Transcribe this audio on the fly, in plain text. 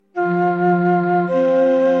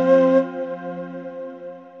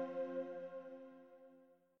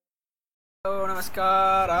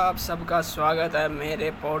नमस्कार, आप सबका स्वागत है मेरे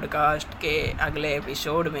पॉडकास्ट के अगले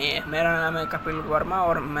एपिसोड में। मेरा नाम है कपिल वर्मा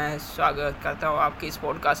और मैं स्वागत करता हूँ आपकी इस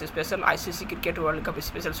podcast special ICC cricket world cup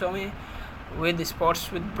special show में विद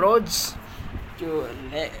स्पोर्ट्स विद ब्रोज।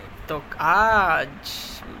 तो आज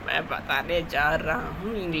मैं बताने जा रहा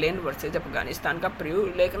हूँ इंग्लैंड वर्सेज अफगानिस्तान का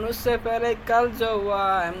प्रीव्यू। लेकिन उससे पहले कल जो हुआ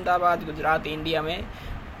अहमदाबाद गुजरात इंडिया में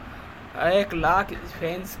 1 लाख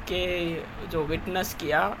फैंस के जो विटनेस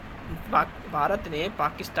किया, भारत ने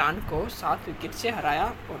पाकिस्तान को 7 विकेट से हराया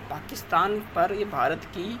और पाकिस्तान पर ये भारत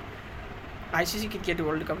की ICC cricket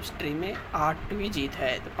world cup history में 8वीं जीत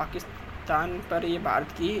है। तो पाकिस्तान पर ये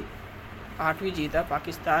भारत की 8वीं जीत है।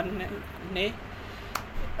 पाकिस्तान ने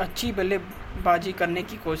अच्छी बल्लेबाजी करने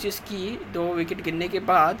की कोशिश की 2 विकेट गिरने के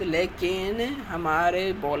बाद, लेकिन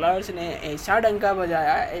हमारे बॉलर्स ने ऐसा डंका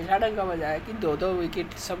बजाया कि 2-2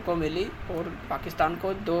 विकेट सबको मिली और पाकिस्तान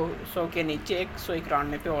को 200 के नीचे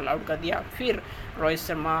 191 पे ऑल आउट कर दिया। फिर रोहित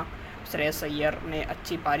शर्मा, श्रेयस अय्यर ने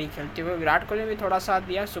अच्छी पारी खेलते हुए, विराट कोहली ने भी थोड़ा साथ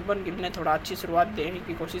दिया, शुभमन गिल ने थोड़ा अच्छी शुरुआत देने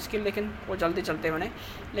की कोशिश की, लेकिन वो जल्दी चलते बने।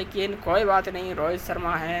 लेकिन कोई बात नहीं, रोहित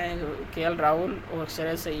शर्मा है, केएल राहुल और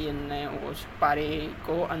श्रेयस अय्यर ने उस पारी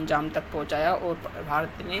को अंजाम तक पहुंचाया और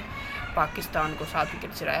भारत ने पाकिस्तान को 7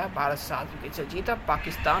 विकेट से हराया। भारत 7 विकेट से जीता।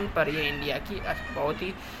 पाकिस्तान पर ये इंडिया की बहुत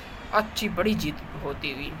ही अच्छी बड़ी जीत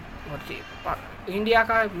होती हुई। और इंडिया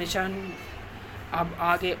का मिशन अब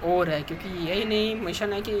आगे और है, क्योंकि यही नहीं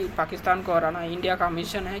मिशन है कि पाकिस्तान को हराना। इंडिया का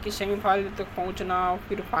मिशन है कि सेमीफाइनल तक पहुंचना,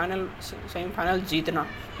 फिर सेमीफाइनल जीतना।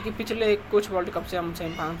 क्योंकि पिछले कुछ वर्ल्ड कप से हम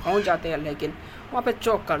सेमीफाइनल पहुंच जाते हैं लेकिन वहाँ पे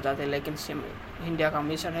चौक कर जाते हैं। लेकिन इंडिया का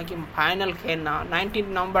मिशन है कि फाइनल खेलना। 19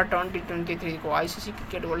 नवंबर 2023 को आईसीसी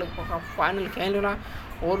क्रिकेट वर्ल्ड कप का फाइनल खेलना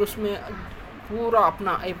और उसमें पूरा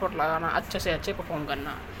अपना एफर्ट लगाना, अच्छे से अच्छे परफॉर्म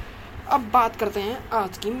करना। अब बात करते हैं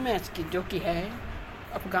आज की मैच की, जो कि है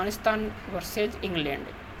अफगानिस्तान वर्सेज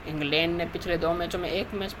इंग्लैंड ने पिछले 2 मैचों में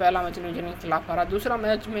एक मैच, पहला मैच न्यूजीलैंड के खिलाफ हारा, दूसरा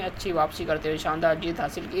मैच में अच्छी वापसी करते हुए शानदार जीत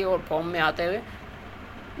हासिल की और फॉर्म में आते हुए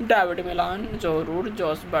डेविड मिलान, जो रूट,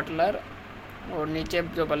 जोस बटलर और नीचे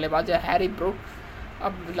जो बल्लेबाज है हैरी ब्रूक।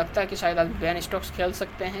 अब लगता है कि शायद आज बेन स्टोक्स खेल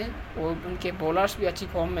सकते हैं और उनके बॉलर्स भी अच्छी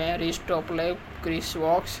फॉर्म में है, Reece Topley, Chris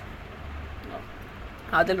Woakes,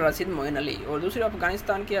 Adil Rashid, Moeen Ali. और दूसरी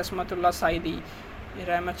अफगानिस्तान की असमतुल्ला साइदी,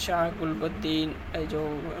 रहमत शाह, गुलबुद्दीन, जो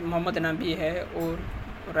मोहम्मद नबी है और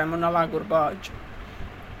रहमानुल्लाह गुरबाज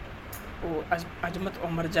और अजमत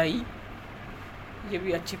उमर जाई, ये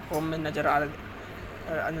भी अच्छी फॉर्म में नज़र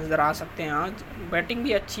आ सकते हैं। आज बैटिंग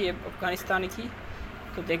भी अच्छी है अफगानिस्तान की,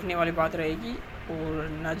 तो देखने वाली बात रहेगी। और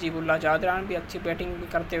नजीबुल्लाह जादरान भी अच्छी बैटिंग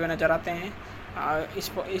करते हुए नज़र आते हैं।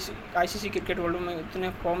 इस आईसीसी क्रिकेट वर्ल्ड में इतने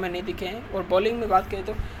फॉर्म में नहीं दिखे हैं। और बॉलिंग में बात करें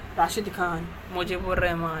तो राशिद खान, मुजीबुर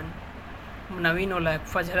रहमान, नवीन उल हक,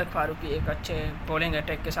 फजल फारूकी एक अच्छे बॉलिंग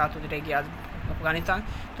अटैक के साथ उतरेगी आज अफगानिस्तान।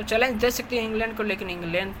 तो चैलेंज दे सकती है इंग्लैंड को, लेकिन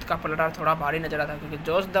इंग्लैंड का पलड़ा थोड़ा भारी नज़र आता है क्योंकि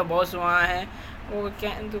जोश द बॉस वहाँ है, वो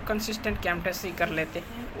तो कंसिस्टेंट कैप्टनसी कर लेते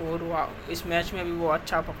हैं और वो इस मैच में भी वो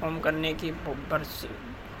अच्छा परफॉर्म करने की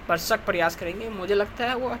भरसक प्रयास करेंगे। मुझे लगता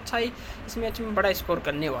है वो अच्छा ही इस मैच में बड़ा स्कोर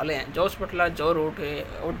करने वाले हैं। जोस बटलर, जो रूट है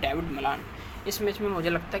और डेविड मिलान। इस मैच में मुझे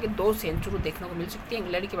लगता है कि 2 सेंचुरी देखने को मिल सकती है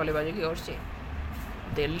इंग्लैंड की बल्लेबाजी की ओर से।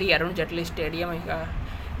 दिल्ली अरुण जेटली स्टेडियम का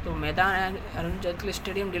तो मैदान है, अरुण जेटली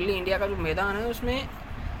स्टेडियम दिल्ली इंडिया का जो मैदान है, उसमें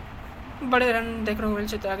बड़े रन देखने को मिल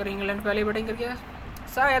सकते हैं। अगर इंग्लैंड पहले बैटिंग करके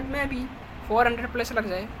शायद में भी 400 प्लस लग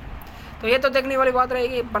जाए, तो ये तो देखने वाली बात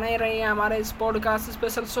रहेगी। बने रहिए हमारे इस podcast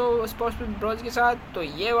special show sports with Broz के साथ। तो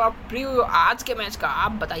ये आप प्रीव्यू आज के मैच का,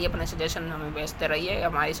 आप बताइए, अपने सजेशन हमें भेजते रहिए।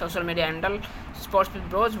 हमारी social media handle sports with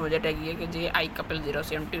Broz, मुझे टैग कीजिए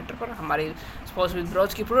 @कपिल07 ट्विटर पर। हमारी स्पोर्ट्स विद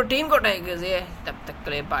ब्रोज की पूरी टीम को टैग कीजिए। तब तक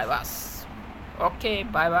के लिए bye bye. Okay,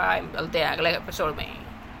 bye bye, मिलते हैं अगले एपिसोड में।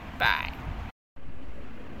 बाय।